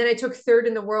 and then I took third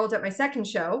in the world at my second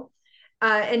show.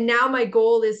 And now my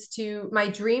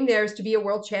dream there is to be a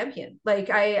world champion. Like,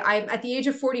 I'm at the age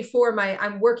of 44,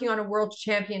 I'm working on a world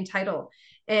champion title.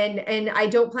 And I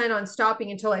don't plan on stopping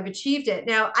until I've achieved it.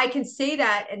 Now, I can say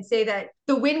that and say that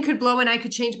the wind could blow and I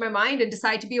could change my mind and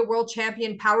decide to be a world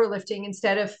champion powerlifting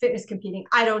instead of fitness competing.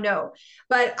 I don't know.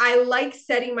 But I like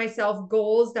setting myself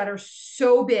goals that are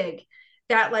so big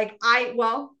that, like,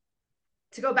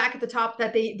 to go back at the top,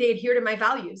 that they adhere to my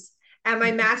values. Am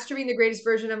I mm. mastering the greatest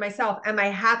version of myself? Am I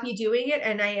happy doing it?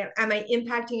 And am I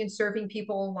impacting and serving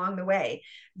people along the way?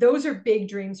 Those are big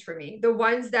dreams for me. The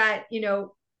ones that,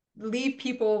 leave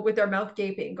people with their mouth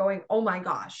gaping, going, oh my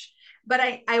gosh. But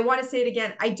I want to say it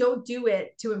again. I don't do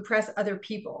it to impress other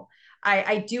people.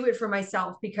 I do it for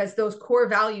myself, because those core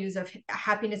values of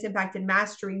happiness, impact, and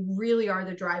mastery really are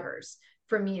the drivers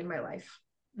for me in my life.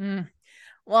 Mm.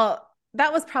 Well,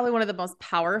 that was probably one of the most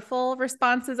powerful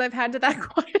responses I've had to that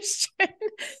question.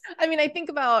 I mean, I think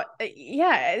about,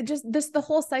 yeah, just the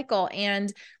whole cycle,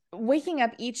 and waking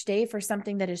up each day for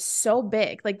something that is so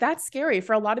big. Like, that's scary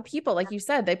for a lot of people. Like you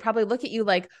said, they probably look at you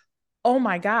like, oh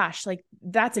my gosh, like,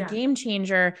 that's a Yeah. game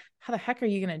changer. How the heck are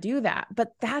you going to do that?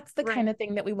 But that's the kind Right. of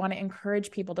thing that we want to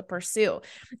encourage people to pursue.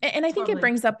 And I think it Totally.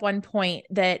 brings up one point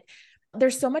that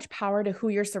there's so much power to who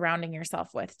you're surrounding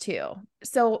yourself with too.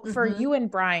 So for Mm-hmm. you and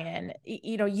Brian,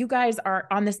 you guys are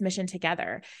on this mission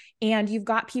together, and you've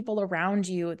got people around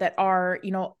you that are,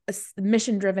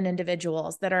 mission driven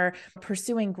individuals that are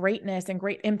pursuing greatness and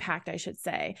great impact, I should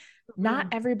say. Not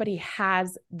Mm-hmm. everybody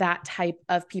has that type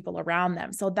of people around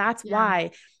them. So that's Yeah.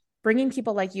 why bringing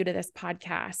people like you to this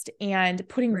podcast and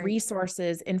putting Right.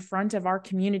 resources in front of our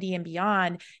community and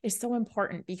beyond is so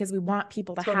important, because we want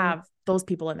people to Totally. have those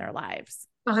people in their lives.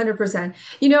 100%.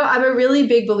 I'm a really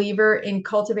big believer in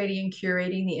cultivating and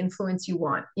curating the influence you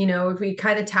want. If we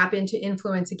kind of tap into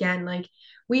influence again, like,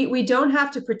 we don't have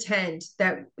to pretend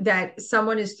that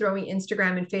someone is throwing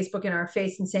Instagram and Facebook in our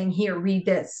face and saying, "Here, read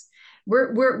this."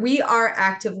 We are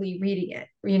actively reading it.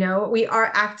 We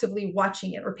are actively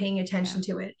watching it or paying Yeah. attention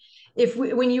to it.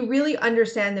 When you really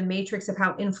understand the matrix of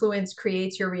how influence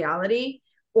creates your reality,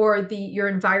 or your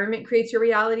environment creates your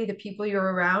reality, the people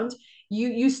you're around,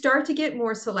 you start to get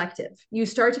more selective. You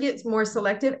start to get more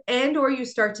selective, and or you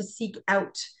start to seek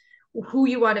out who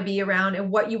you want to be around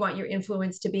and what you want your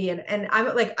influence to be. And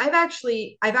I'm like, I've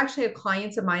actually had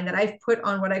clients of mine that I've put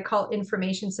on what I call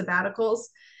information sabbaticals,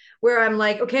 where I'm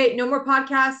like, okay, no more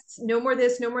podcasts, no more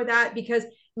this, no more that, because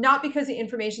not because the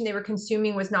information they were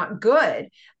consuming was not good,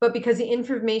 but because the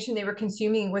information they were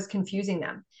consuming was confusing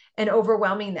them. and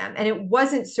overwhelming them, and it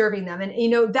wasn't serving them.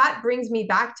 And that brings me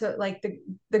back to like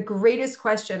the greatest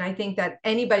question I think that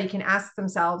anybody can ask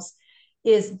themselves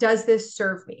is, does this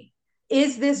serve me?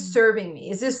 Is this serving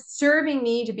me? Is this serving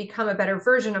me to become a better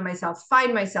version of myself,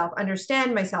 find myself,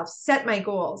 understand myself, set my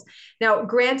goals? Now,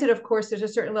 granted, of course, there's a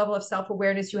certain level of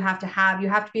self-awareness you have to have. You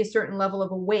have to be a certain level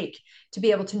of awake to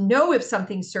be able to know if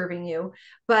something's serving you.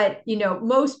 But,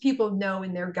 most people know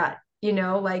in their gut,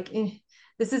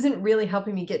 this isn't really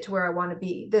helping me get to where I want to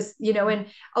be. And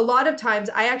a lot of times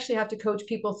I actually have to coach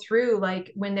people through,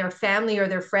 like, when their family or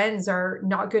their friends are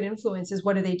not good influences,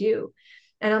 what do they do?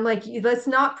 And I'm like, let's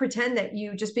not pretend that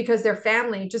just because they're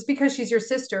family, just because she's your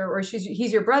sister or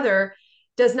he's your brother,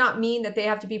 does not mean that they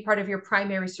have to be part of your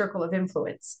primary circle of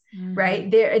influence,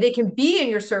 right? They can be in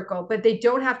your circle, but they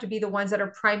don't have to be the ones that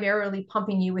are primarily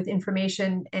pumping you with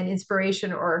information and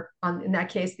inspiration, or in that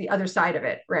case, the other side of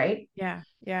it, right? Yeah.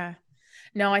 Yeah.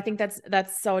 No, I think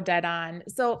that's so dead on.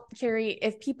 So, Carrie,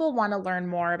 if people want to learn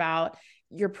more about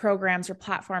your programs, your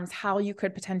platforms, how you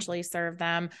could potentially serve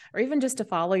them, or even just to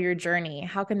follow your journey,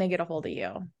 how can they get a hold of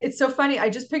you? It's so funny. I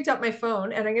just picked up my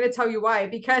phone, and I'm going to tell you why,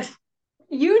 because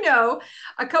a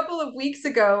couple of weeks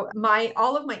ago,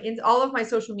 all of my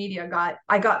social media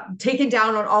I got taken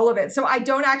down on all of it. So I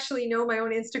don't actually know my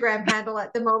own Instagram handle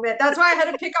at the moment. That's why I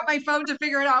had to pick up my phone to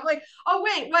figure it out. I'm like, oh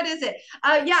wait, what is it?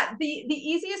 Yeah, the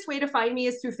easiest way to find me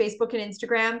is through Facebook and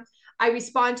Instagram. I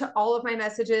respond to all of my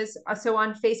messages. So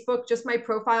on Facebook, just my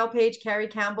profile page, Carrie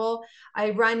Campbell. I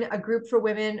run a group for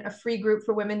women, a free group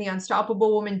for women, the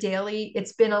Unstoppable Woman Daily.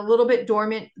 It's been a little bit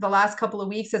dormant the last couple of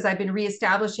weeks as I've been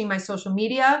reestablishing my social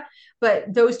media,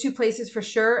 but those two places for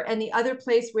sure. And the other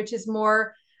place, which is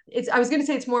more, I was going to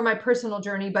say it's more my personal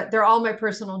journey, but they're all my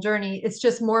personal journey. It's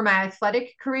just more my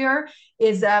athletic career,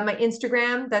 is my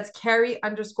Instagram. That's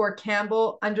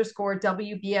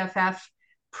Carrie_Campbell_WBFF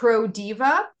Pro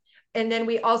Diva. And then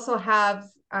we also have,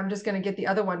 I'm just going to get the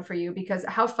other one for you, because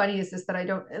how funny is this that I'm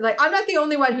not the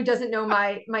only one who doesn't know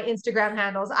my Instagram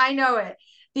handles. I know it.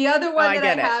 The other one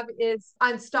that I have is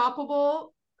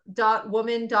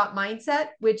unstoppable.woman.mindset,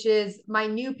 which is my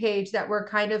new page that we're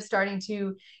kind of starting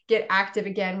to get active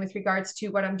again with regards to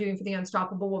what I'm doing for the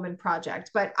Unstoppable Woman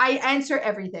project. But I answer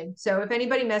everything. So if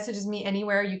anybody messages me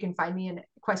anywhere, you can find me and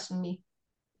question me.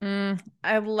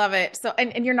 I love it. So,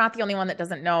 and you're not the only one that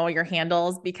doesn't know your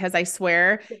handles, because I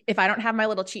swear, if I don't have my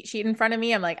little cheat sheet in front of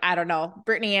me, I'm like, I don't know,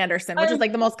 Brittany Anderson, which is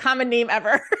like the most common name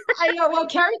ever. I know. Well,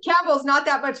 Carrie Campbell's not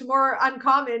that much more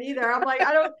uncommon either. I'm like,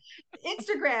 I don't,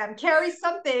 Instagram, Carrie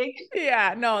something.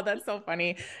 Yeah, no, that's so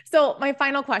funny. So my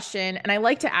final question, and I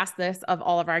like to ask this of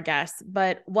all of our guests,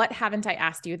 but what haven't I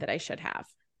asked you that I should have?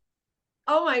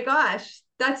 Oh my gosh.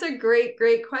 That's a great,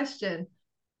 great question.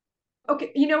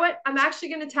 Okay, you know what? I'm actually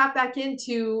going to tap back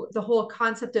into the whole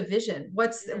concept of vision.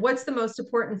 What's the most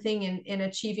important thing in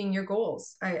achieving your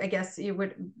goals? I guess it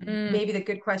would maybe the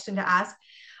good question to ask.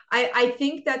 I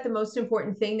think that the most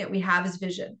important thing that we have is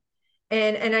vision.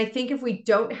 And I think if we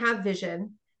don't have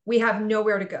vision, we have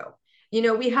nowhere to go.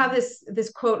 We have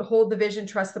this quote, hold the vision,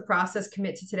 trust the process,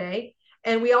 commit to today.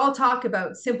 And we all talk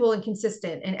about simple and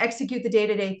consistent and execute the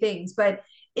day-to-day things. But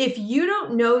if you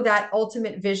don't know that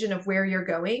ultimate vision of where you're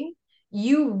going,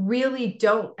 you really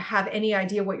don't have any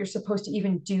idea what you're supposed to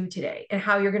even do today and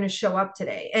how you're going to show up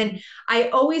today. And I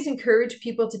always encourage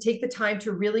people to take the time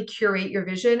to really curate your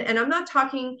vision. And I'm not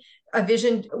talking a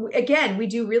vision. Again, we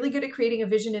do really good at creating a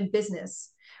vision in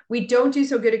business. We don't do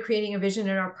so good at creating a vision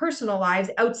in our personal lives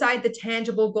outside the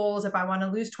tangible goals. If I want to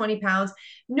lose 20 pounds,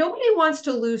 nobody wants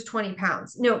to lose 20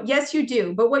 pounds. No, yes, you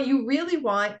do. But what you really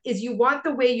want is you want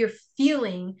the way you're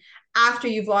feeling after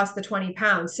you've lost the 20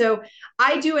 pounds. So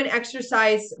I do an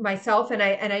exercise myself, and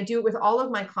I do it with all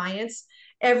of my clients.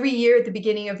 Every year at the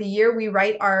beginning of the year, we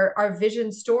write our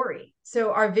vision story.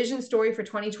 So our vision story for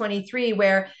 2023,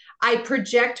 where I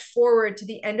project forward to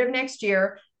the end of next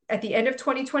year. At the end of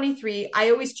 2023, I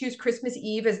always choose Christmas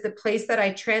Eve as the place that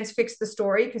I transfix the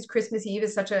story, because Christmas Eve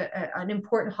is such an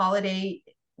important holiday.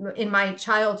 In my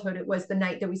childhood, it was the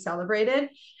night that we celebrated.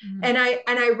 And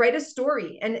I write a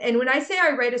story. And when I say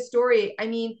I write a story, I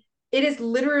mean, it is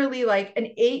literally like an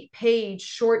 8-page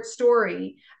short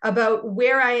story about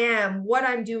where I am, what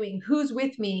I'm doing, who's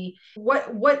with me,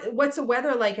 what's the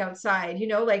weather like outside.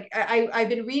 Like I've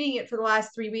been reading it for the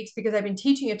last 3 weeks because I've been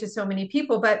teaching it to so many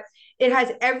people, but it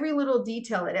has every little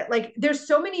detail in it. Like there's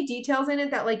so many details in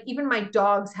it that like even my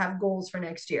dogs have goals for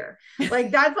next year.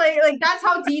 Like that's that's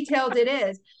how detailed it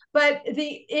is. But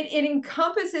it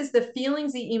encompasses the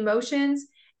feelings, the emotions,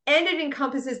 and it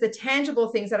encompasses the tangible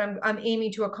things that I'm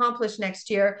aiming to accomplish next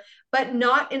year, but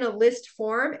not in a list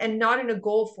form and not in a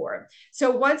goal form.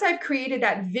 So once I've created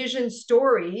that vision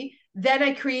story, Then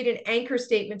I create an anchor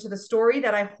statement to the story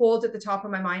that I hold at the top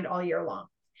of my mind all year long.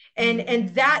 And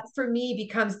that for me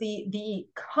becomes the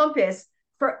compass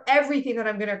for everything that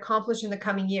I'm going to accomplish in the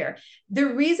coming year. The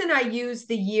reason I use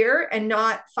the year and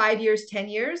not 5 years, 10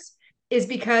 years is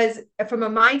because from a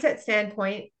mindset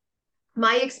standpoint,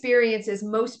 my experience is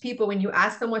most people, when you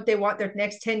ask them what they want their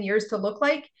next 10 years to look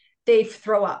like, they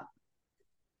throw up.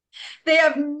 They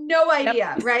have no idea,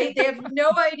 Yep. right? They have no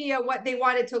idea what they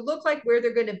want it to look like, where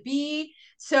they're going to be.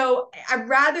 So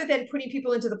rather than putting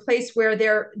people into the place where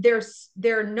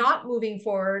they're not moving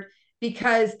forward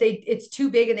because it's too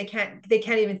big and they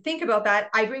can't even think about that,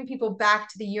 I bring people back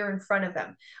to the year in front of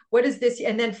them. What is this?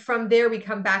 And then from there we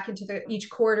come back into each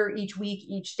quarter, each week,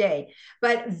 each day.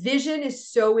 But vision is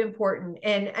so important,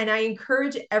 and I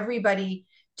encourage everybody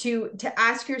to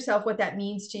ask yourself what that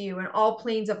means to you in all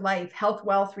planes of life: health,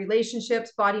 wealth,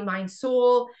 relationships, body, mind,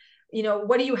 soul.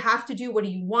 What do you have to do? What do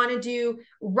you want to do?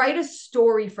 Write a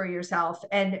story for yourself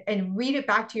and read it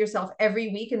back to yourself every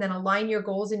week, and then align your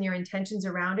goals and your intentions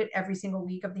around it every single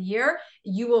week of the year.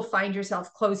 You will find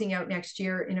yourself closing out next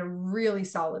year in a really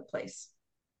solid place.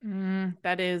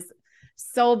 That is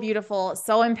so beautiful,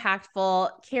 so impactful.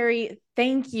 Carrie,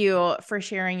 thank you for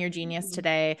sharing your genius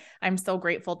today. I'm so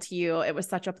grateful to you. It was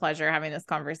such a pleasure having this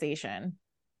conversation.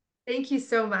 Thank you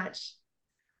so much.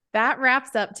 That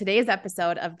wraps up today's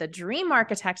episode of the Dream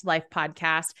Architect Life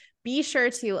podcast. Be sure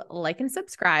to like and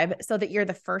subscribe so that you're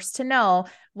the first to know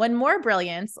when more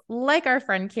brilliance, like our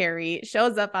friend Carrie,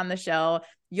 shows up on the show.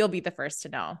 You'll be the first to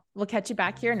know. We'll catch you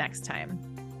back here next time.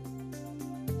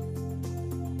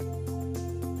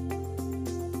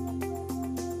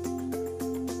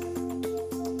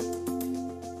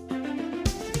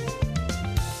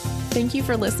 Thank you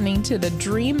for listening to the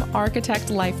Dream Architect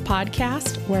Life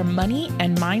podcast, where money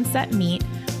and mindset meet,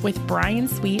 with Brian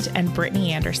Sweet and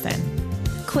Brittany Anderson.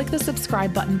 Click the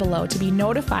subscribe button below to be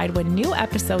notified when new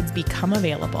episodes become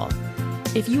available.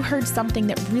 If you heard something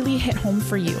that really hit home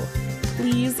for you,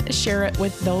 please share it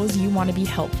with those you want to be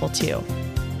helpful to.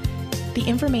 The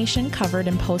information covered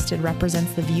and posted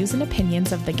represents the views and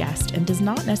opinions of the guest and does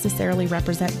not necessarily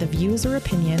represent the views or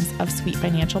opinions of Sweet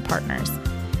Financial Partners.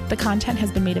 The content has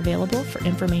been made available for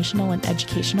informational and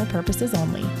educational purposes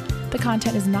only. The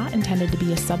content is not intended to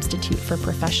be a substitute for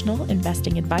professional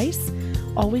investing advice.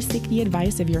 Always seek the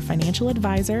advice of your financial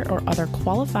advisor or other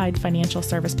qualified financial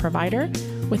service provider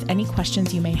with any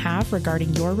questions you may have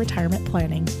regarding your retirement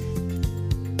planning.